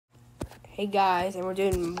Hey guys, and we're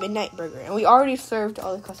doing midnight burger, and we already served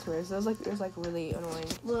all the customers. It was like really annoying.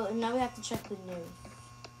 Well, now we have to check the news.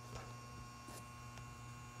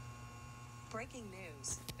 Breaking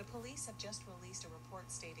news. The police have just released a report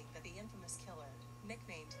stating that the infamous killer,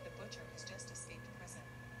 nicknamed the Butcher, has just escaped prison.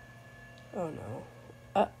 Oh no.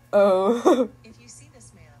 Uh-oh. If you see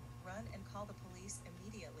this man, run and call the police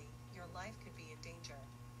immediately. Your life could be in danger.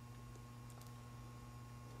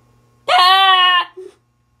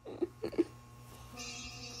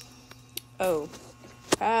 Oh.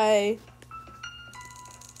 Hi.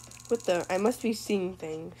 What the? I must be seeing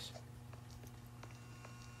things.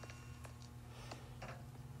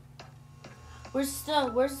 Where's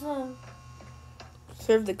the...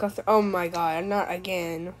 Serve the customer. Oh my god, not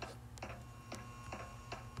again.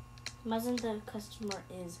 Imagine the customer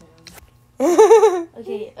is him.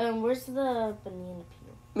 Okay, where's the banana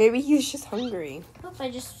peel? Maybe he's just hungry. Oop, I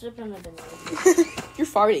just stepped on the banana. You're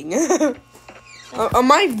farting. On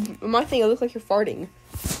my thing, it looks like you're farting.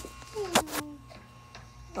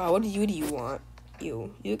 Oh, what do you want?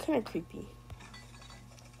 You look kind of creepy.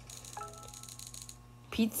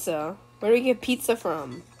 Pizza. Where do we get pizza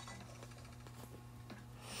from?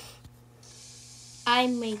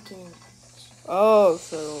 I'm making it. Oh,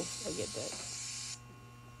 so I get that.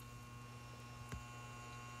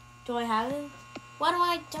 Do I have it? Why do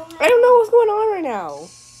I don't have I don't know what's going on right now.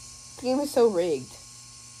 The game is so rigged.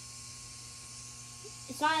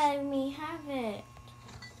 It's not letting me have it.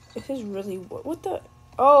 This is really what the?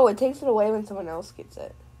 Oh, it takes it away when someone else gets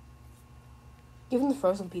it. Give him the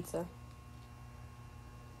frozen pizza.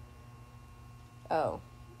 Oh.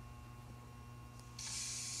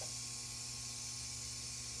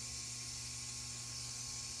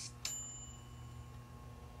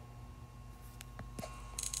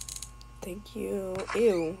 Thank you.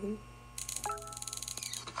 Ew.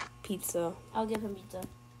 Pizza. I'll give him pizza.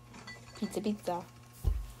 Pizza.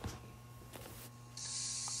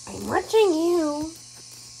 I'm watching you.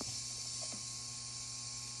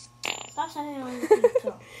 Stop sending on the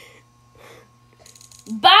pizza.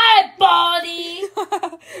 Bad body.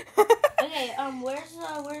 Okay, where's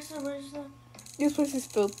the? This place is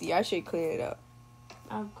filthy. I should clean it up.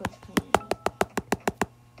 I'm good clean it up.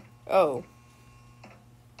 Oh.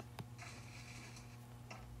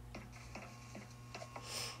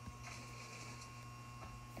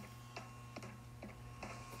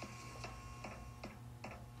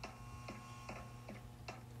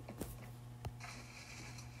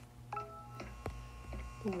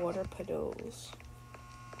 Water puddles.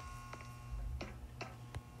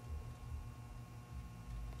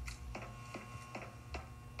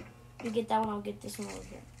 You get that one, I'll get this one over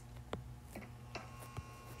here.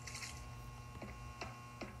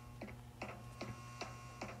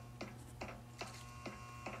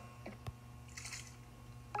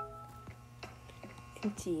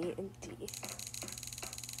 Empty.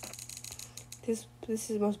 This is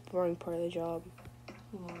the most boring part of the job.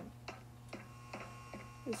 What?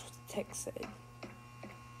 That's what the text said.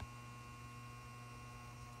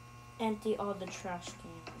 Empty all the trash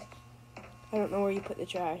cans. I don't know where you put the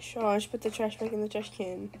trash. Oh, I should put the trash back in the trash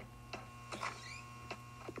can.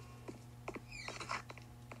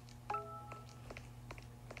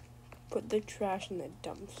 Put the trash in the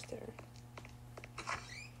dumpster.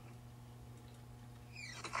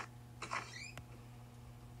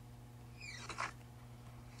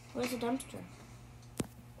 Where's the dumpster?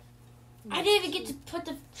 I didn't even get to put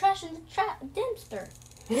the trash in the dumpster.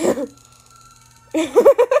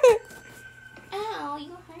 Ow,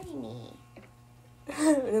 you're hurting me.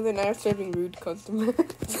 Another night of serving rude customers.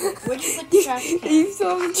 Where'd you put the trash can? You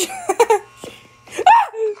saw the trash.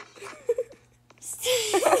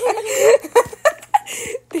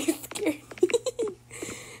 They scared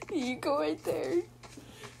me. You go right there.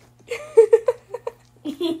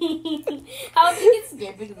 How did you get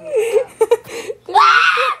scared because of that?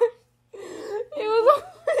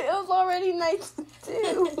 It was already night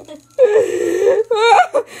too.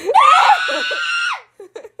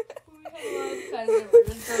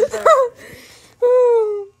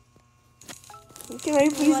 Can I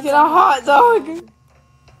please get a hot dog? I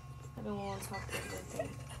don't want to talk about that.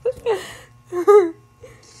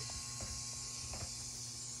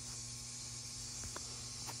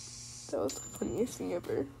 That was the funniest thing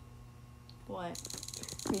ever. What?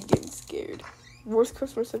 Me getting scared. Worst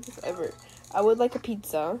customer service ever. I would like a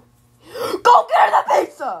pizza. Go get her the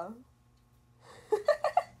pizza!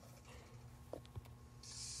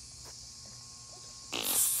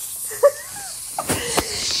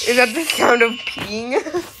 Is that the sound of peeing?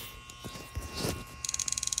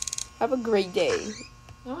 Have a great day.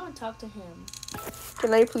 I want to talk to him.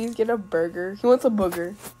 Can I please get a burger? He wants a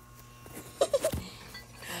booger.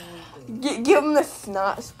 Give him the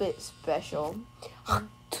snot spit special.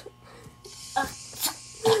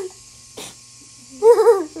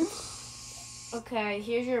 Okay,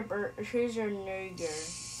 here's your nigger.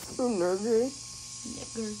 Oh, nigger.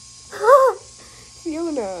 Nigger.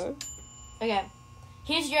 Fiona. Okay,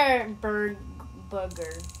 here's your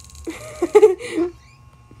booger.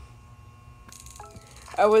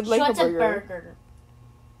 I would like What's a burger.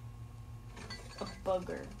 A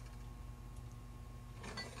booger.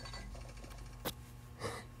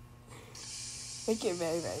 Make it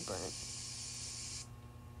very, very burnt.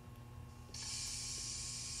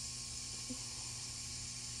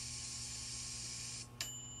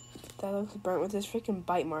 That looks burnt with this freaking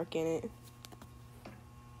bite mark in it.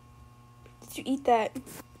 Did you eat that?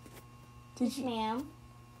 Yes, ma'am.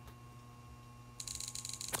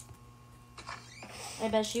 I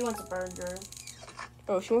bet she wants a burger.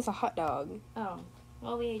 Oh, she wants a hot dog. Oh.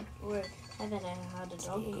 Well, we haven't had a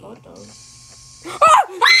dog hot dog. Is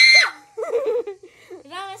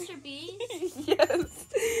that Mr. Beast? Yes.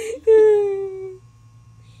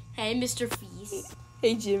 Hey, Mr. Feast.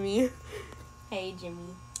 Hey, Jimmy. Hey,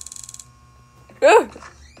 Jimmy.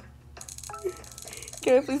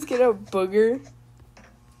 Can I please get a booger?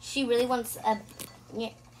 She really wants a... Yeah.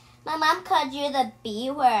 My mom called you the B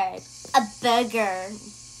word. A burger.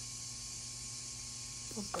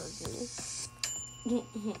 A burger.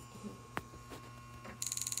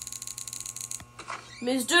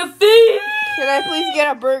 Mr. Feast! Can I please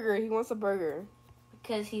get a burger? He wants a burger.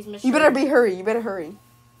 Because he's Mr. You better hurry. You better hurry.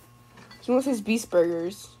 He wants his beast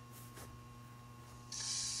burgers.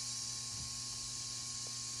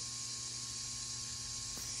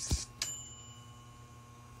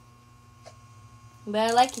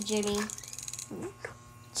 Better like it, Jimmy.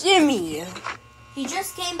 Jimmy! He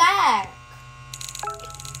just came back.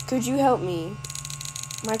 Could you help me?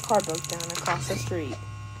 My car broke down across the street.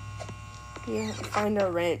 Yeah, find a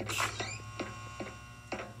wrench.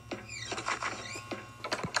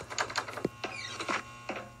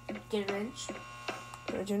 Get a wrench.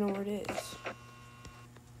 I don't know where it is.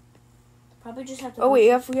 Probably just have to... Oh wait,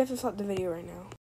 we have to stop the video right now.